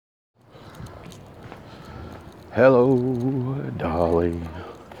Hello, Dolly.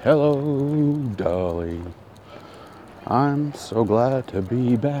 Hello, Dolly. I'm so glad to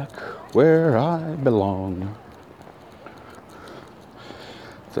be back where I belong.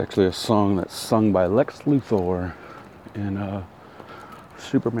 It's actually a song that's sung by Lex Luthor in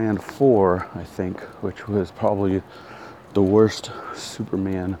Superman 4, I think, which was probably the worst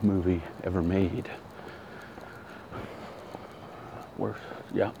Superman movie ever made. Worst,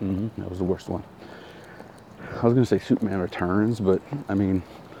 yeah, that was the worst one. I was gonna say Superman Returns, but I mean,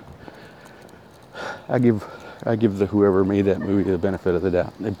 I give the whoever made that movie the benefit of the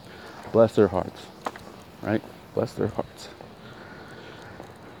doubt. They bless their hearts, right? Bless their hearts.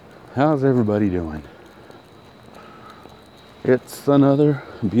 How's everybody doing? It's another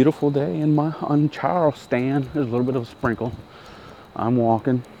beautiful day on Charleston. There's a little bit of a sprinkle. I'm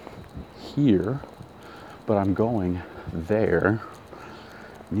walking here, but I'm going there.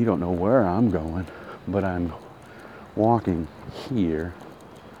 You don't know where I'm going, but I'm walking here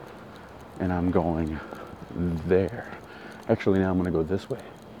and I'm going there. Actually, now I'm going to go this way.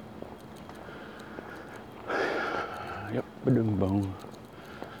 Yep, ba-doom boom.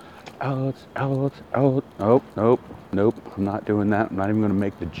 Out. Nope. I'm not doing that. I'm not even going to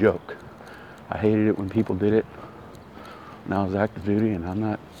make the joke. I hated it when people did it when I was active duty, and I'm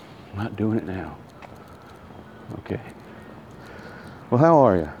not doing it now. Okay. Well, how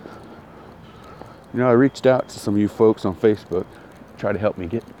are you? You know, I reached out to some of you folks on Facebook, try to help me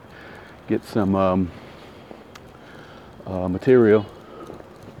get some material.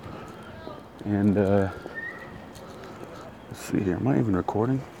 And let's see here. Am I even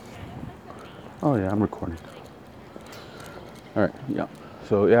recording? Oh yeah, I'm recording. All right. Yeah.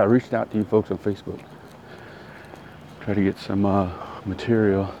 So yeah, I reached out to you folks on Facebook, try to get some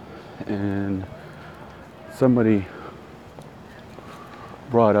material, and somebody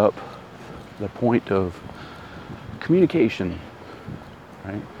brought up the point of communication,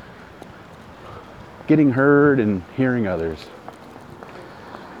 right? Getting heard and hearing others.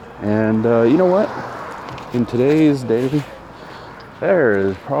 And you know what? In today's day, there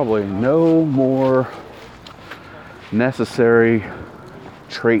is probably no more necessary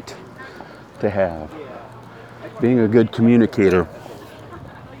trait to have. Being a good communicator.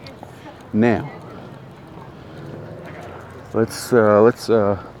 Now, let's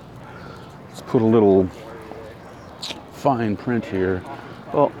put a little fine print here.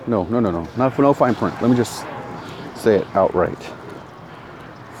 Well, no, no fine print. Let me just say it outright.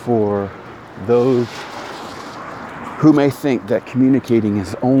 For those who may think that communicating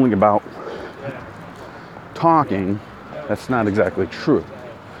is only about talking, that's not exactly true.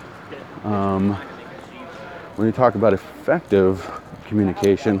 When you talk about effective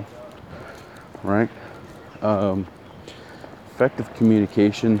communication, right? Effective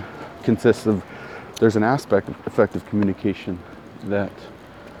communication consists of, there's an aspect of effective communication that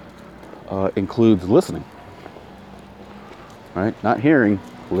includes listening, right? Not hearing,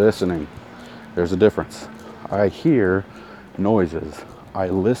 listening. There's a difference. I hear noises. I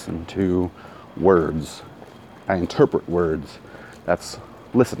listen to words. I interpret words. That's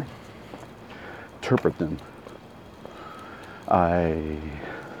listening. Interpret them. I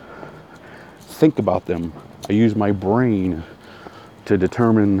think about them. I use my brain to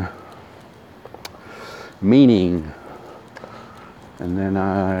determine meaning. And then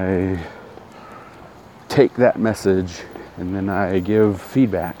I take that message and then I give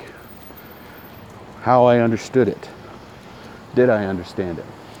feedback. How I understood it. Did I understand it?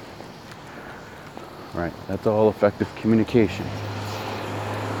 Right, that's all effective communication.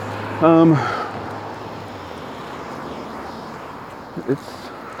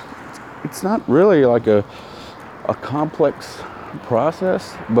 It's not really like a complex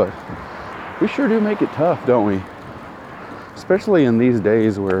process, but we sure do make it tough, don't we? Especially in these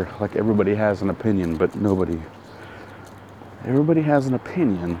days where like everybody has an opinion, but everybody has an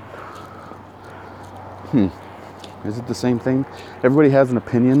opinion. Is it the same thing? Everybody has an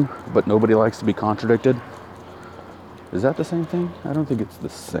opinion, but nobody likes to be contradicted. Is that the same thing? I don't think it's the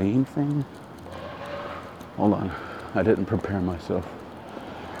same thing. Hold on. I didn't prepare myself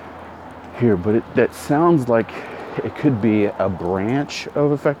here, but that sounds like it could be a branch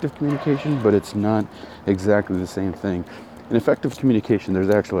of effective communication, but it's not exactly the same thing. In effective communication, there's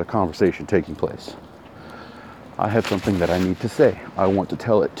actually a conversation taking place. I have something that I need to say. I want to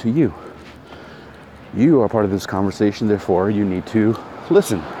tell it to you. You are part of this conversation, therefore you need to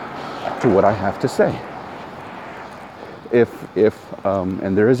listen to what I have to say.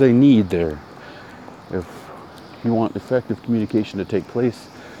 And there is a need there. If you want effective communication to take place,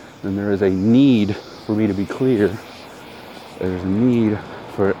 then there is a need for me to be clear. There's a need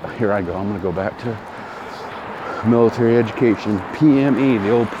for, here I go, I'm going to go back to military education, PME, the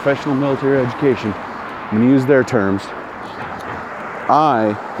old professional military education, I'm going to use their terms.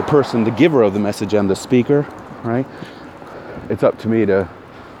 I, the person, the giver of the message, am the speaker, right? It's up to me to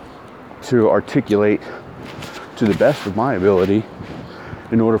articulate to the best of my ability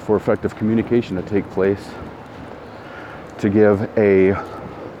in order for effective communication to take place, to give a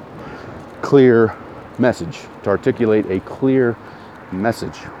clear message, to articulate a clear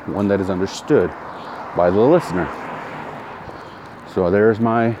message, one that is understood by the listener. So there's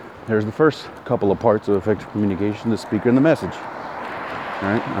the first couple of parts of effective communication, the speaker and the message. All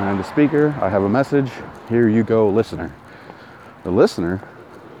right, I'm the speaker, I have a message, here you go, listener. The listener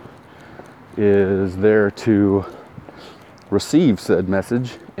is there to receive said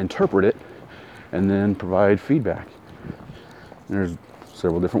message, interpret it, and then provide feedback. And there's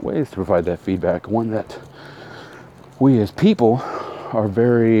several different ways to provide that feedback. One that we as people are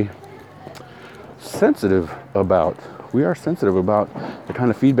very sensitive about. We are sensitive about the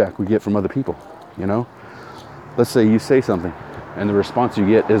kind of feedback we get from other people, you know? Let's say you say something, and the response you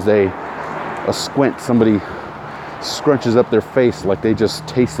get is a squint. Somebody scrunches up their face like they just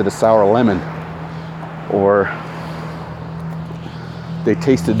tasted a sour lemon, or they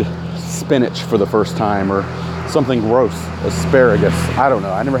tasted spinach for the first time, or something gross, asparagus. I don't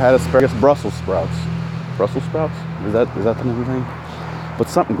know. I never had asparagus. Brussels sprouts. Brussels sprouts? Is that the name of the thing? But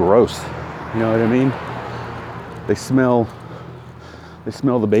something gross. You know what I mean? They smell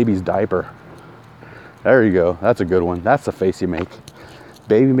the baby's diaper. There you go. That's a good one. That's the face you make.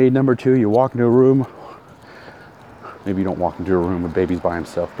 Baby made number 2. You walk into a room. Maybe you don't walk into a room with baby's by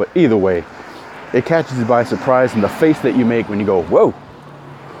himself, but either way, it catches you by surprise, and the face that you make when you go, whoa,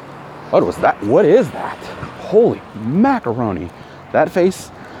 what was that? What is that? Holy macaroni. That face,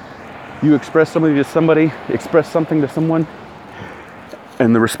 you express something to somebody, express something to someone,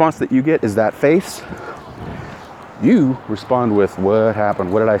 and the response that you get is that face. You respond with, what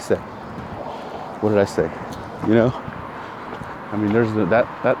happened? What did I say? What did I say? You know? I mean, there's that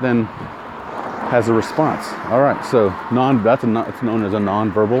then has a response. All right, so it's known as a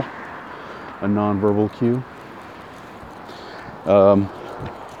nonverbal cue.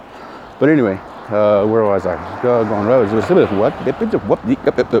 But anyway, where was I? Going what?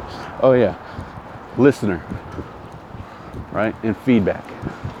 Oh yeah, listener, right? And feedback.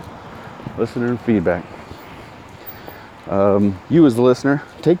 Listener and feedback. You as the listener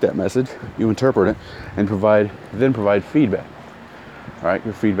take that message, you interpret it, and provide feedback. All right,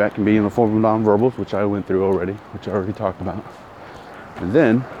 your feedback can be in the form of nonverbals, which I went through already, which I already talked about. And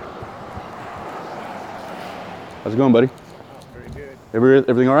then, how's it going, buddy? Very good.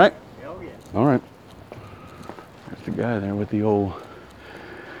 Everything all right? Hell yeah. All right. There's the guy there with the old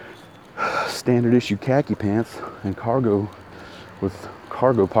standard issue khaki pants and cargo with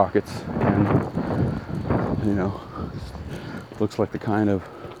cargo pockets, and you know, looks like the kind of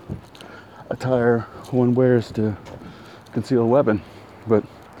attire one wears to conceal a weapon, but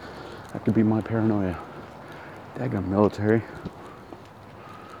that could be my paranoia. Daggum military.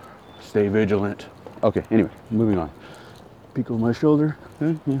 Stay vigilant. Okay, anyway, moving on. Peek over my shoulder.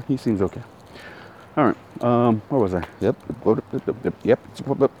 Yeah, he seems okay. All right, where was I? Yep.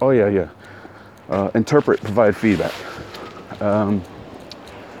 Oh yeah. Interpret, provide feedback.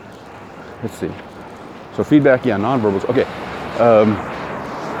 Let's see. So feedback, yeah, nonverbals. Okay.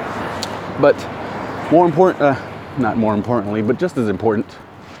 But more important, not more importantly, but just as important,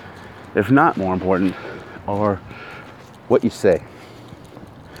 if not more important, are what you say.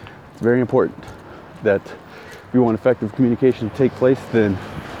 It's very important that if you want effective communication to take place, then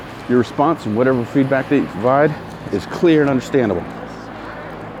your response and whatever feedback that you provide is clear and understandable.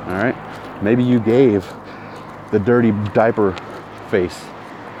 All right? Maybe you gave the dirty diaper face,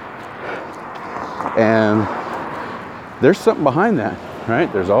 and there's something behind that,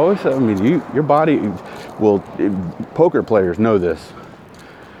 right? There's always, your body will, poker players know this.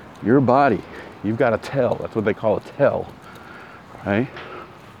 Your body, you've got a tell. That's what they call a tell, right?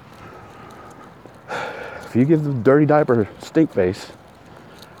 If you give the dirty diaper stink face,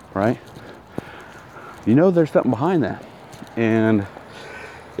 right? You know there's something behind that. And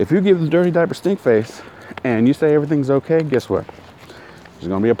if you give the dirty diaper stink face and you say everything's okay, guess what? There's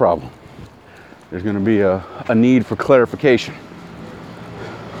gonna be a problem. There's gonna be a need for clarification.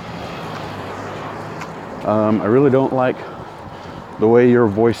 I really don't like the way your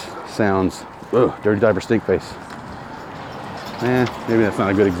voice sounds. Ugh, dirty diaper stink face. Maybe that's not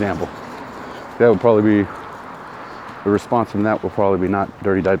a good example. That would probably be, the response from that will probably be not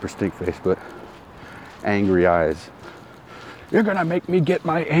dirty diaper stink face, but angry eyes. You're gonna make me get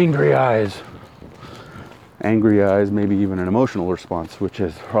my angry eyes. Angry eyes, maybe even an emotional response, which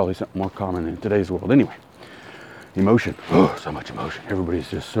is probably something more common in today's world. Anyway, Emotion. Oh, so much emotion. Everybody's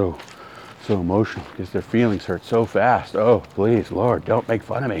just so emotional because their feelings hurt so fast. Oh, please, Lord, don't make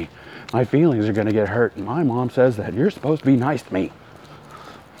fun of me. My feelings are going to get hurt. And my mom says that you're supposed to be nice to me.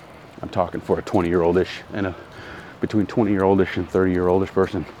 I'm talking for a 20-year-old-ish and a between 20-year-old-ish and 30-year-old-ish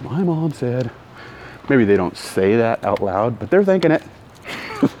person. My mom said, maybe they don't say that out loud, but they're thinking it.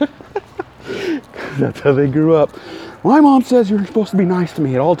 That's how they grew up. My mom says you're supposed to be nice to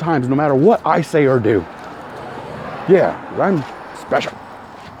me at all times, no matter what I say or do. Yeah, I'm special.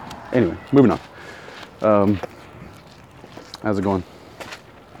 Anyway, moving on. How's it going?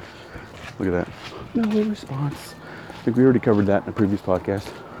 Look at that. No response. I think we already covered that in a previous podcast.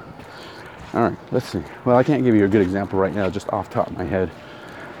 All right, let's see. Well, I can't give you a good example right now, just off the top of my head.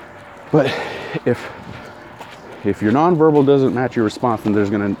 But if your nonverbal doesn't match your response, then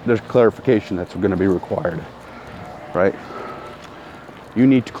there's clarification that's going to be required, right? You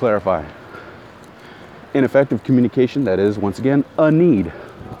need to clarify. Ineffective communication, that is, once again, a need.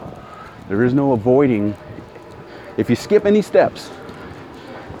 There is no avoiding. If you skip any steps,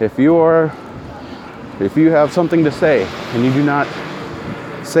 if you have something to say and you do not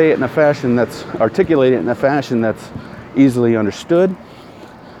say it in a fashion that's, articulate it in a fashion that's easily understood,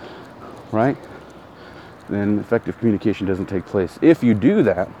 right? Then effective communication doesn't take place. If you do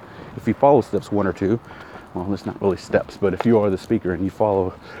that, if you follow steps 1 or 2, well, it's not really steps, but if you are the speaker and if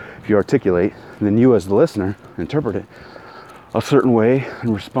you articulate, then you as the listener interpret it a certain way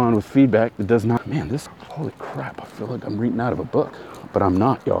and respond with feedback that does not, holy crap, I feel like I'm reading out of a book, but I'm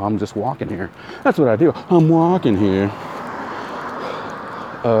not, yo, I'm just walking here. That's what I do. I'm walking here.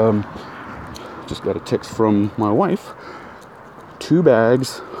 Just got a text from my wife. 2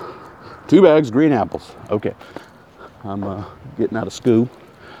 bags, green apples. Okay. I'm getting out of school.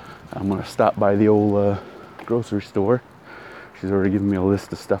 I'm gonna stop by the old grocery store. She's already given me a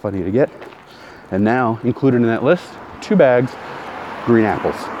list of stuff I need to get. And now, included in that list, 2 bags, green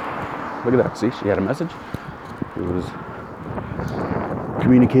apples. Look at that. See, she had a message. It was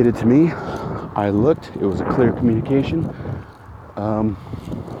communicated to me. I looked. It was a clear communication.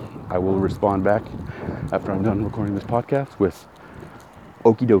 I will respond back after I'm done recording this podcast with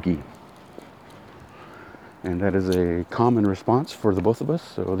okie dokie. And that is a common response for the both of us,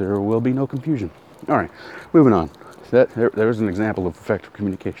 so there will be no confusion. All right, moving on. There's an example of effective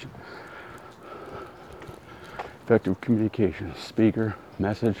communication. Effective communication, speaker,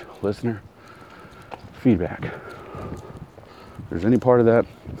 message, listener, feedback. If there's any part of that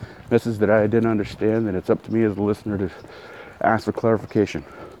message that I didn't understand, then it's up to me as the listener to ask for clarification.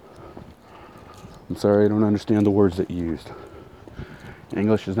 I'm sorry, I don't understand the words that you used.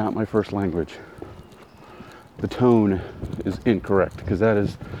 English is not my first language. The tone is incorrect, because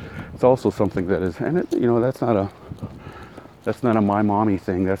it's also something that is, and that's not a my mommy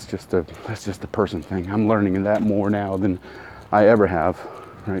thing. That's just a person thing. I'm learning that more now than I ever have.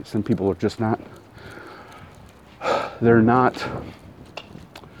 Right? Some people are just not. They're not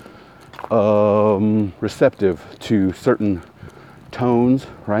receptive to certain tones.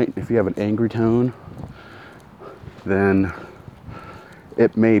 Right? If you have an angry tone, then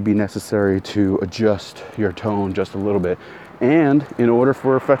it may be necessary to adjust your tone just a little bit. And in order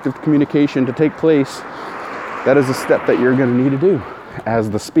for effective communication to take place, that is a step that you're going to need to do as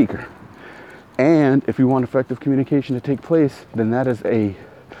the speaker. And if you want effective communication to take place, then that is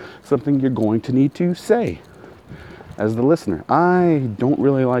something you're going to need to say as the listener. I don't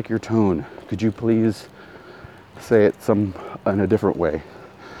really like your tone. Could you please say it in a different way?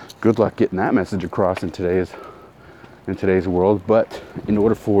 Good luck getting that message across in today's world. But in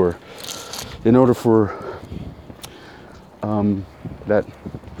order for that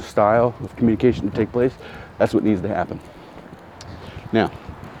style of communication to take place, that's what needs to happen. Now,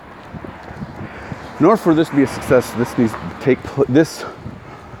 in order for this to be a success,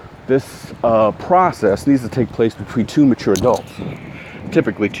 this process needs to take place between 2 mature adults.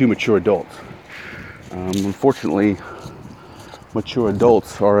 Typically 2 mature adults. Unfortunately, mature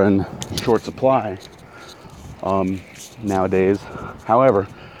adults are in short supply nowadays. However,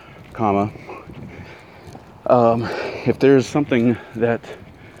 if there's something that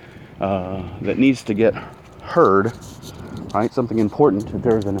needs to get heard, right? Something important. If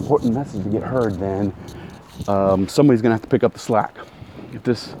there's an important message to get heard, then somebody's gonna have to pick up the slack. If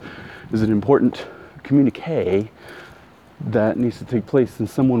this is an important communique that needs to take place, then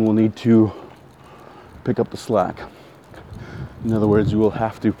someone will need to pick up the slack. In other words, you will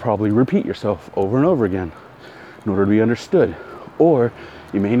have to probably repeat yourself over and over again in order to be understood. Or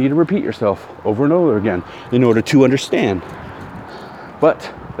you may need to repeat yourself over and over again in order to understand. But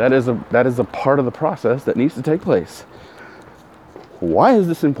that is a part of the process that needs to take place. Why is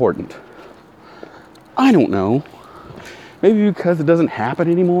this important? I don't know. Maybe because it doesn't happen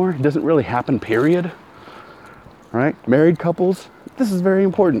anymore. It doesn't really happen, period. Right? Married couples, this is very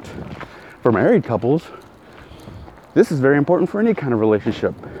important. For married couples, this is very important for any kind of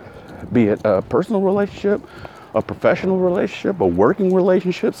relationship. Be it a personal relationship, a professional relationship, a working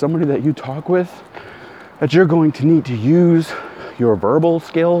relationship, somebody that you talk with, that you're going to need to use your verbal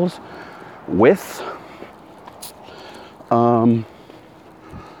skills with on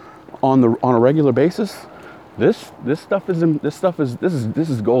a regular basis. This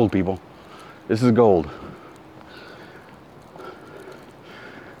is gold, people. This is gold.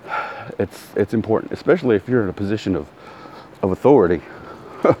 It's important, especially if you're in a position of authority.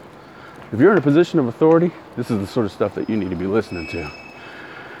 If you're in a position of authority, this is the sort of stuff that you need to be listening to.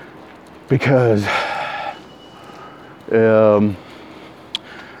 Because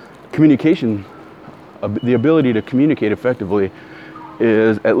communication, the ability to communicate effectively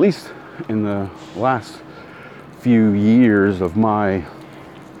is, at least in the last few years of my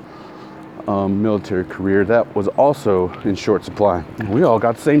military career, that was also in short supply. We all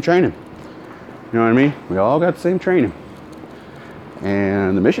got the same training. You know what I mean? We all got the same training.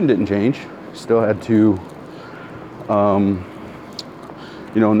 And the mission didn't change. Still had to,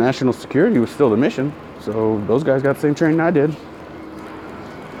 national security was still the mission. So those guys got the same training I did.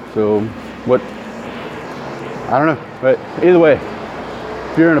 So I don't know. But either way,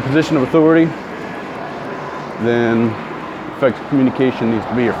 if you're in a position of authority, then effective communication needs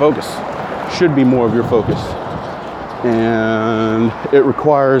to be your focus. Should be more of your focus. And it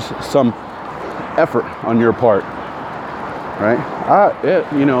requires some effort on your part. Right?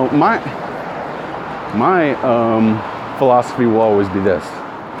 My philosophy will always be this: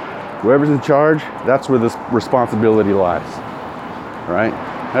 whoever's in charge, that's where this responsibility lies. Right?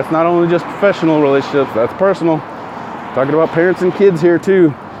 That's not only just professional relationships, that's personal. Talking about parents and kids here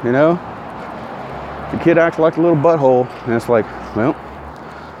too, you know? The kid acts like a little butthole, and it's like, well,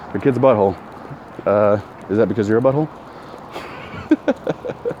 your kid's a butthole. Is that because you're a butthole?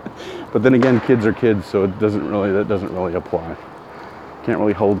 But then again, kids are kids, so that doesn't really apply. Can't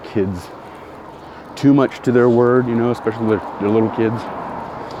really hold kids too much to their word, especially their little kids.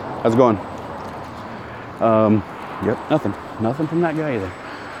 How's it going? Yep, nothing from that guy either.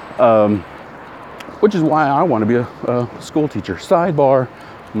 Which is why I want to be a school teacher. Sidebar,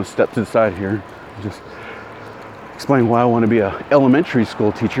 I'm gonna step to the side here, just explain why I want to be an elementary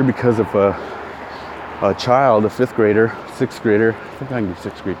school teacher, because of a child, a 5th grader, 6th grader, I think I can do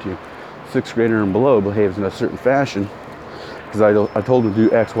 6th grade too, 6th grader and below behaves in a certain fashion, because I told them to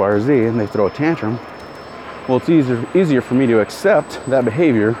do X, Y, or Z, and they throw a tantrum. Well, it's easier for me to accept that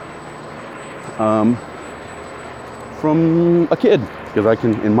behavior from a kid, because I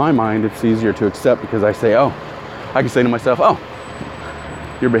can, in my mind, it's easier to accept, because I can say to myself, oh,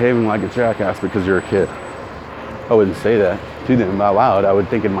 you're behaving like a jackass because you're a kid. I wouldn't say that to them out loud. I would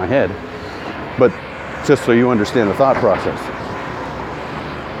think in my head, but just so you understand the thought process.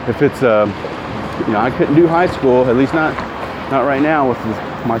 If it's, I couldn't do high school, at least not right now with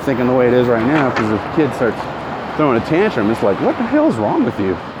my thinking the way it is right now, because if a kid starts throwing a tantrum, it's like, what the hell is wrong with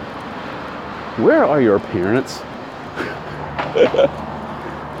you? Where are your parents?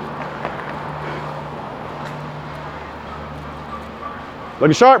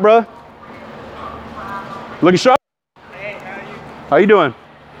 Looking sharp, bro. Looking sharp. Hey, How you doing?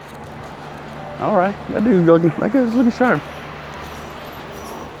 All right, that guy's looking sharp.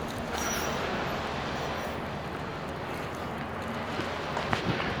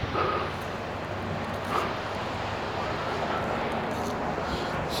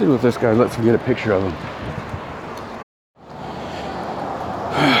 Let's see what this guy lets me get a picture of him.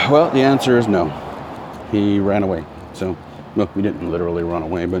 Well, the answer is no. He ran away. So, well, he didn't literally run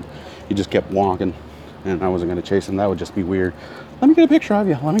away, but he just kept walking, and I wasn't going to chase him. That would just be weird. Let me get a picture of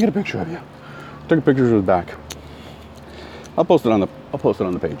you. Took a picture of his back. I'll post it on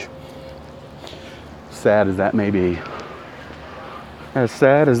the page. Sad as that may be. As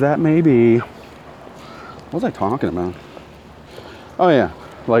sad as that may be. What was I talking about? Oh yeah,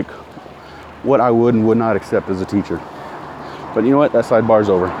 like what I would and would not accept as a teacher. But you know what? That sidebar's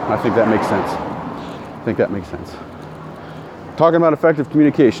over. I think that makes sense. Talking about effective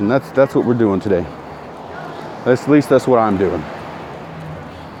communication. That's what we're doing today. At least that's what I'm doing.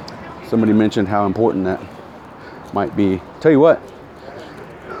 Somebody mentioned how important that might be. Tell you what,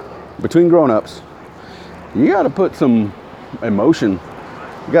 between grown-ups, you got to put some emotion.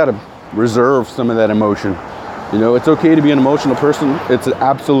 You got to reserve some of that emotion. It's okay to be an emotional person. It's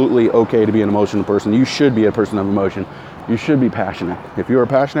absolutely okay to be an emotional person. You should be a person of emotion. You should be passionate. If you're a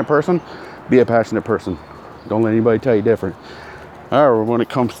passionate person, be a passionate person. Don't let anybody tell you different. However, when it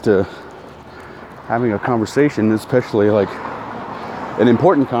comes to having a conversation, especially like an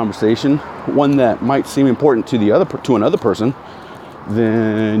important conversation, one that might seem important to another person,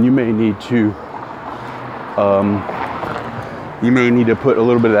 then you may need to put a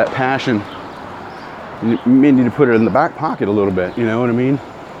little bit of that passion. You may need to put it in the back pocket a little bit. You know what I mean?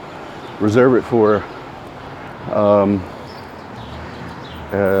 Reserve it for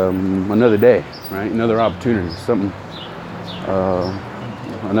another day, right? Another opportunity, something,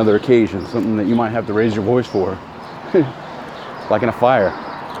 another occasion, something that you might have to raise your voice for, like in a fire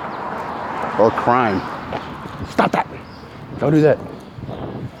or a crime. Stop that! Don't do that.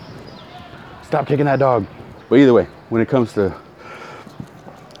 Stop kicking that dog. But either way, when it comes to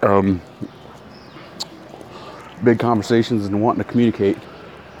big conversations and wanting to communicate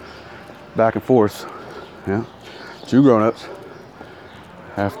back and forth, yeah, two grown-ups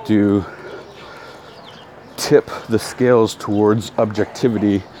have to tip the scales towards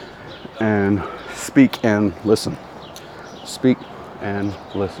objectivity and speak and listen. Speak and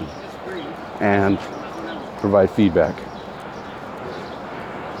listen. And provide feedback.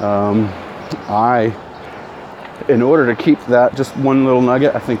 In order to keep that just one little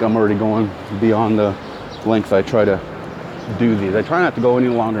nugget, I think I'm already going beyond the length I try to do these. I try not to go any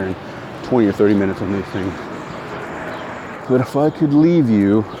longer than 20 or 30 minutes on these things. But if I could leave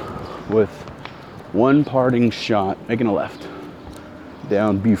you with one parting shot, making a left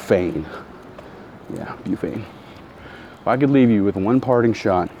down Bufane. Yeah, Bufane. If I could leave you with one parting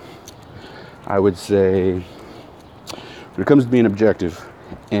shot, I would say, when it comes to being objective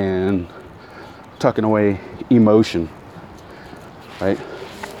and tucking away emotion, right?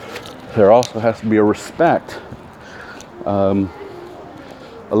 There also has to be a respect. A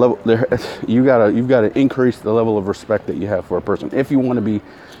level there. You've got to increase the level of respect that you have for a person. If you want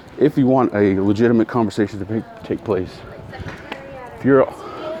a legitimate conversation to take place.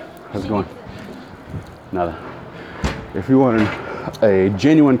 How's it going? Nada. If you want a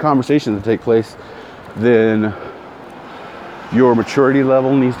genuine conversation to take place, then your maturity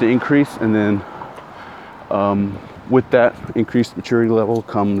level needs to increase, and then with that increased maturity level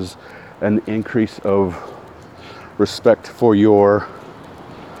comes an increase of respect for your,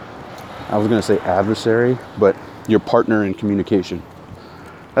 I was going to say adversary, but your partner in communication.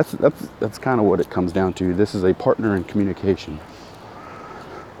 That's kind of what it comes down to. This is a partner in communication.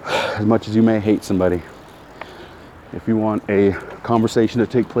 As much as you may hate somebody, if you want a conversation to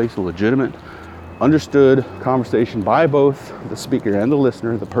take place, a legitimate, understood conversation by both the speaker and the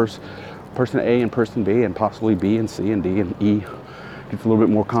listener, the person A and person B, and possibly B and C and D and E. It gets a little bit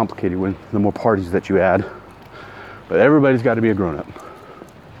more complicated when the more parties that you add. But everybody's got to be a grown-up.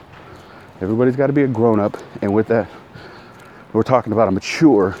 Everybody's got to be a grown-up, and with that, we're talking about a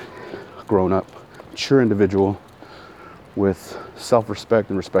mature grown-up, mature individual with self-respect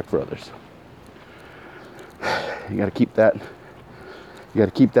and respect for others. You got to keep that. You got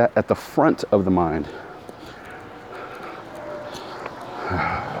to keep that at the front of the mind.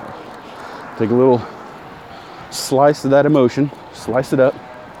 Take a little slice of that emotion, slice it up,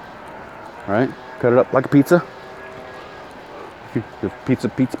 right? Cut it up like a pizza. The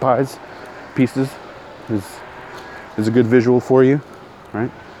pizza pies, pieces is a good visual for you, right?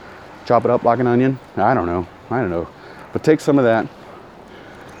 Chop it up like an onion. I don't know. But take some of that,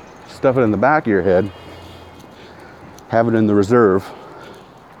 stuff it in the back of your head, have it in the reserve,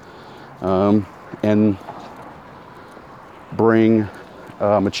 and bring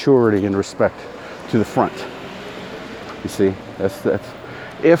maturity and respect to the front. You see, that's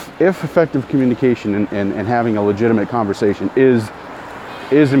if effective communication and having a legitimate conversation is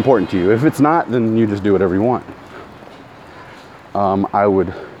important to you. If it's not, then you just do whatever you want. I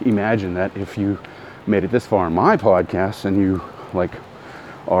would imagine that if you made it this far in my podcast and you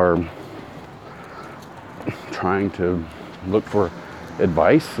are trying to look for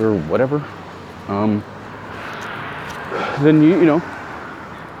advice or whatever, then you know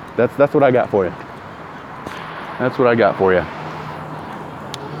that's what I got for you. That's what I got for you.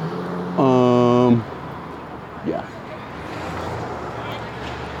 Yeah.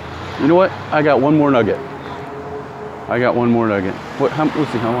 You know what? I got one more nugget. Let's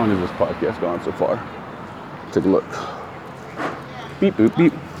see, how long has this podcast gone so far? Take a look. Beep, boop,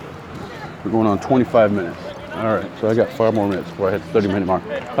 beep. We're going on 25 minutes. All right, so I got 5 more minutes before I hit the 30-minute mark.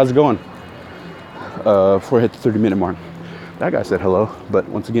 How's it going? Before I hit the 30-minute mark. That guy said hello, but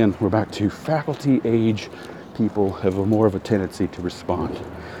once again, we're back to faculty age people have more of a tendency to respond.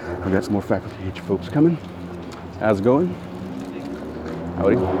 We got some more faculty age folks coming. How's it going?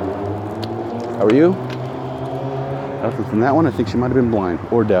 Howdy. How are you? Nothing from that one. I think she might have been blind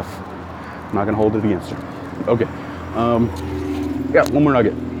or deaf. I'm not gonna hold it against her. Okay. Yeah, one more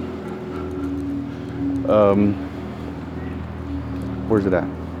nugget. Where's it at?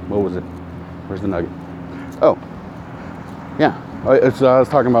 What was it? Where's the nugget? Oh, yeah. I was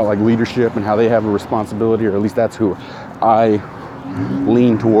talking about like leadership and how they have a responsibility, or at least that's who I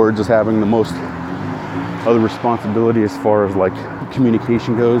lean towards as having the most of the responsibility as far as like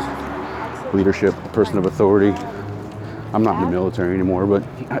communication goes. Leadership, person of authority. I'm not in the military anymore, but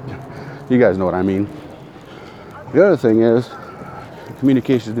you guys know what I mean. The other thing is,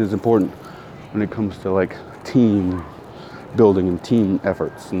 communication is important when it comes to like team building and team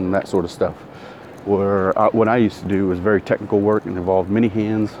efforts and that sort of stuff. Where what I used to do was very technical work and involved many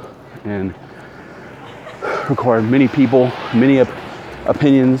hands and required many people, many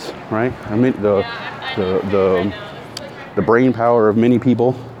opinions, right? I mean the brain power of many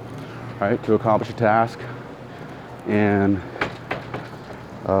people, right, to accomplish a task. And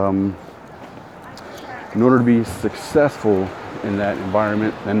in order to be successful in that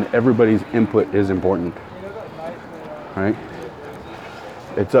environment, then everybody's input is important, right?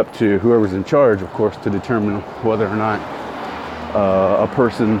 It's up to whoever's in charge, of course, to determine whether or not a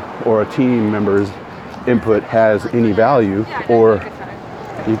person or a team member's input has any value, or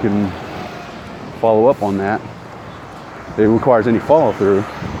you can follow up on that. It requires any follow through,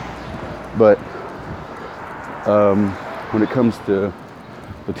 but when it comes to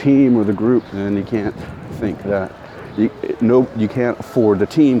the team or the group, then you can't think that the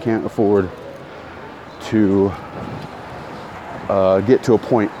team can't afford to get to a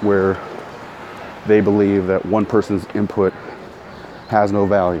point where they believe that one person's input has no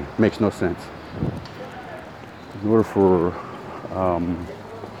value, makes no sense. In order for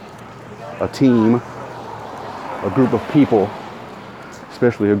a team, a group of people,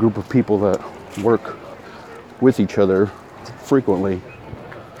 especially a group of people that work with each other frequently,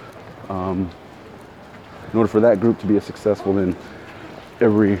 in order for that group to be successful, then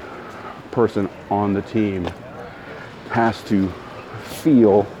every person on the team has to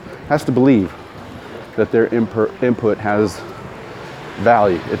believe that their input has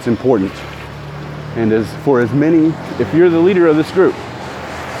value. It's important. And if you're the leader of this group,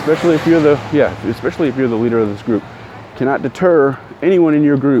 especially if you're the leader of this group, cannot deter anyone in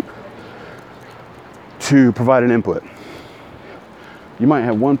your group to provide an input. You might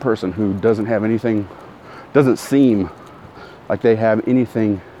have one person who doesn't seem like they have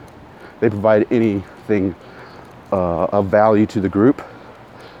anything, they provide anything of value to the group,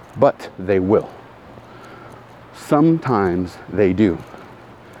 but they will. Sometimes they do.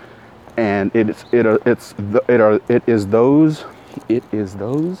 And it is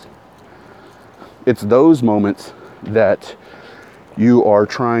those moments that you are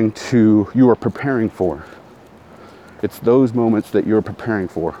preparing for. It's those moments that you're preparing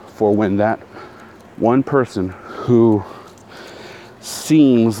for when that one person who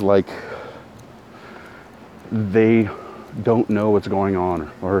seems like they don't know what's going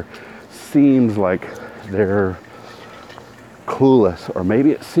on, or seems like they're clueless, or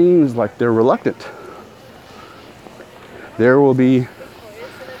maybe it seems like they're reluctant. There will be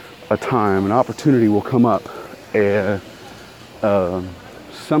a time, an opportunity will come up, and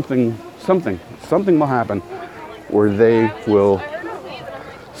something will happen where they will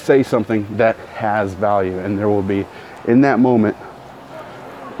say something that has value, and there will be, in that moment,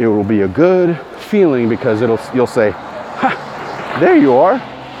 it will be a good feeling, because you'll say, "Ha, there you are,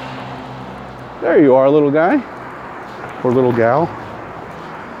 little guy or little gal,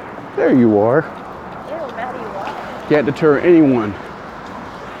 there you are." Can't deter anyone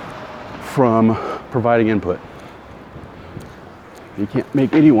from providing input. You can't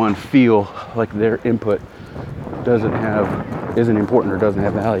make anyone feel like their input isn't important or doesn't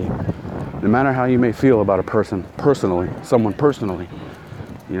have value. No matter how you may feel about a person someone personally,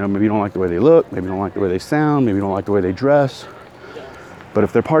 maybe you don't like the way they look, maybe you don't like the way they sound, maybe you don't like the way they dress. But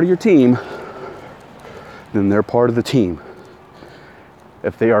if they're part of your team, then they're part of the team.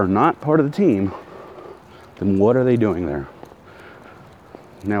 If they are not part of the team, then what are they doing there?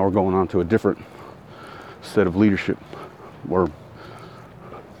 Now we're going on to a different set of leadership, or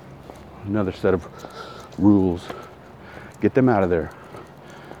another set of rules. Get them out of there.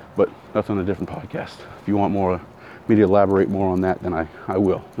 But that's on a different podcast. If you want me to elaborate more on that, then I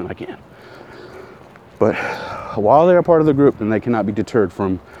will, and I can. But while they're a part of the group, then they cannot be deterred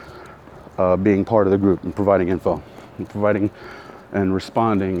from being part of the group and providing info, and providing and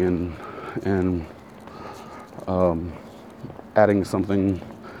responding and adding something,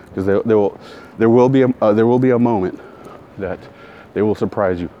 because there will be a moment that they will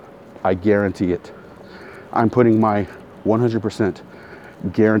surprise you. I guarantee it. I'm putting my 100%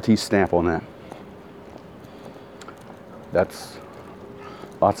 guarantee stamp on that. That's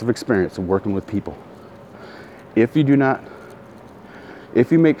lots of experience of working with people. if you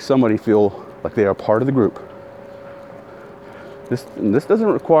make somebody feel like they are part of the group, this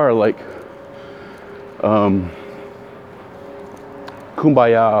doesn't require like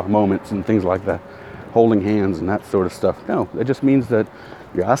kumbaya moments and things like that, holding hands and that sort of stuff. No, it just means that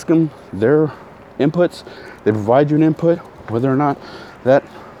you ask them their inputs, they provide you an input, whether or not that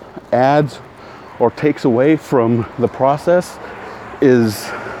adds or takes away from the process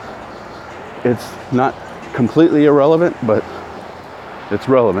it's not completely irrelevant, but it's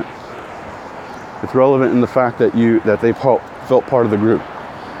relevant. It's relevant in the fact that they felt part of the group.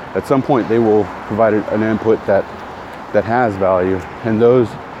 At some point they will provide an input that has value, and those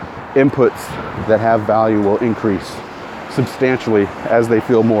inputs that have value will increase substantially as they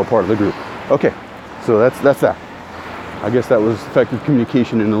feel more part of the group. Okay, so that's that. I guess that was effective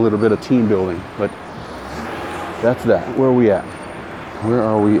communication and a little bit of team building, but that's that. Where are we at? Where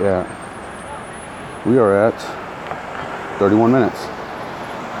are we at? We are at 31 minutes.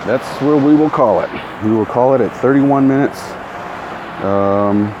 That's where we will call it. We will call it at 31 minutes,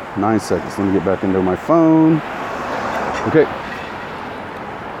 9 seconds. Let me get back into my phone. Okay.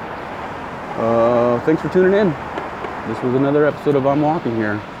 Thanks for tuning in. This was another episode of I'm Walking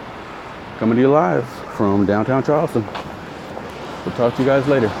Here, coming to you live from downtown Charleston. We'll talk to you guys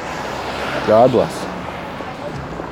later. God bless.